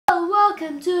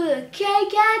Welcome to the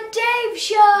Cake and Dave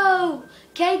Show!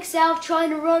 Cake's out trying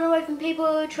to run away from people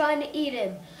who are trying to eat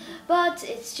him. But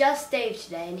it's just Dave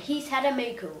today and he's had a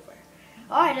makeover.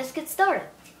 Alright, let's get started.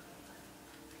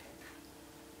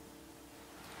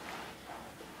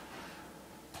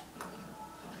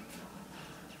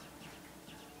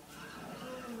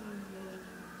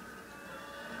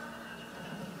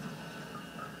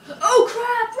 Oh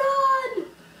crap, run!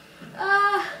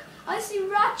 I see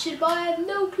Ratchet, but I have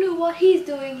no clue what he's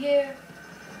doing here.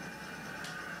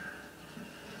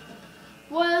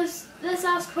 Well, let's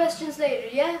ask questions later,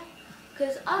 yeah?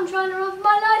 Because I'm trying to run for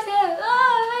my life here.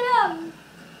 Oh,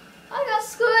 I got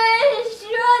squished!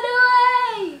 Run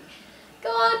away! Go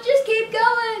on, just keep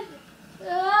going!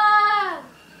 Ah!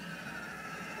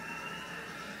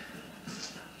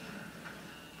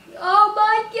 Oh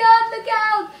my god, look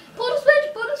out! Pull the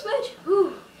switch, pull the switch!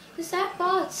 Ooh, the sack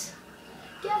bots.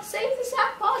 Yeah, save the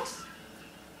sack bots.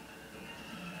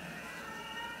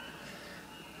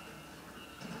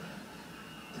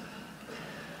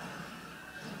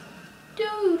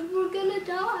 Dude, we're gonna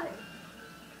die.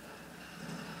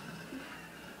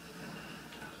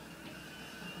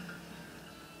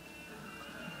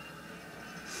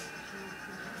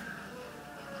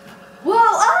 Whoa,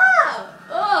 ah!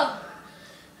 Oh!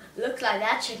 Looks like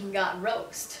that chicken got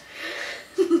roast.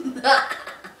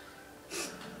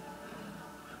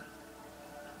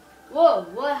 Whoa,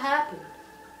 what happened?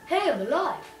 Hey, I'm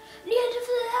alive. The end of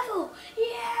the level!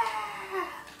 Yeah!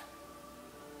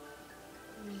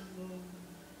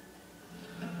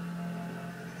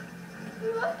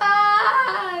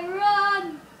 Ah,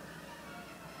 run!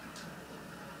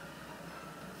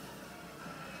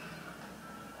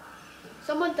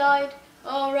 Someone died.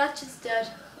 Oh, Ratchet's dead.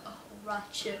 Oh,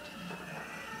 Ratchet.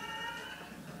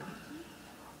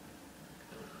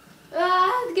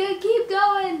 Ah, I'm gonna keep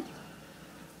going.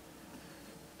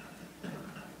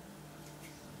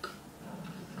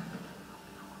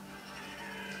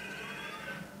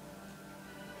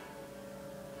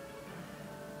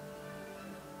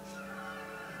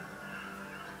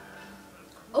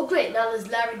 Oh great, now there's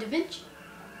Larry Da Vinci.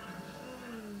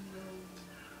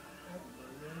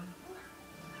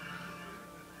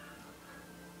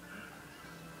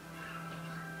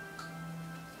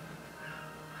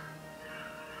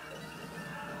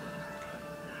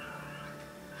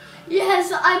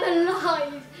 Yes, I'm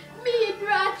alive! Me and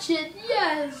Ratchet,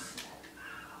 yes!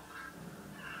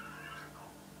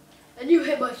 And you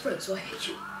hate my friend, so I hate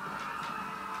you.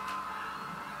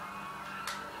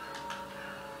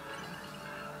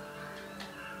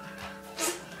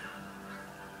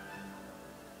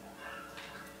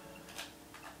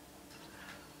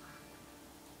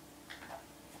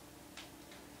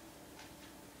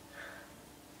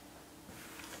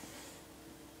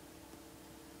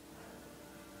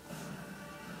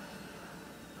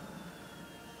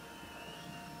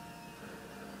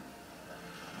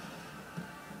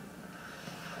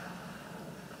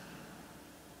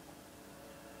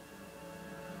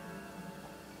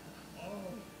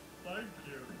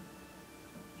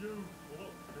 You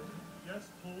plucked me, yes,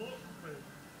 plucked me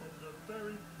from the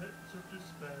very pits of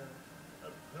despair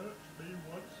and perched me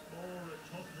once more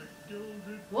atop the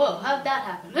gilded... Whoa, how'd that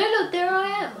happen? Hey look, there I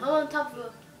am. I'm on top of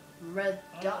a red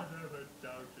dot. I never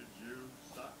doubted you,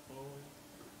 sack boy.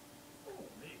 Oh,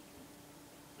 me.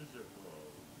 Visible.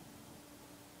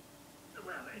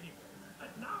 Well, anyway,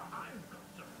 now I've got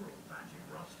the full magic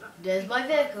roster. There's my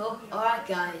vehicle. Alright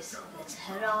guys, let's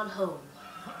head on home.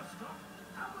 First up,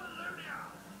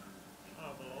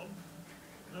 Avalon,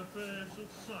 the face of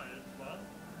science, man.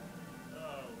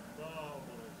 Oh,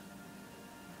 marvelous.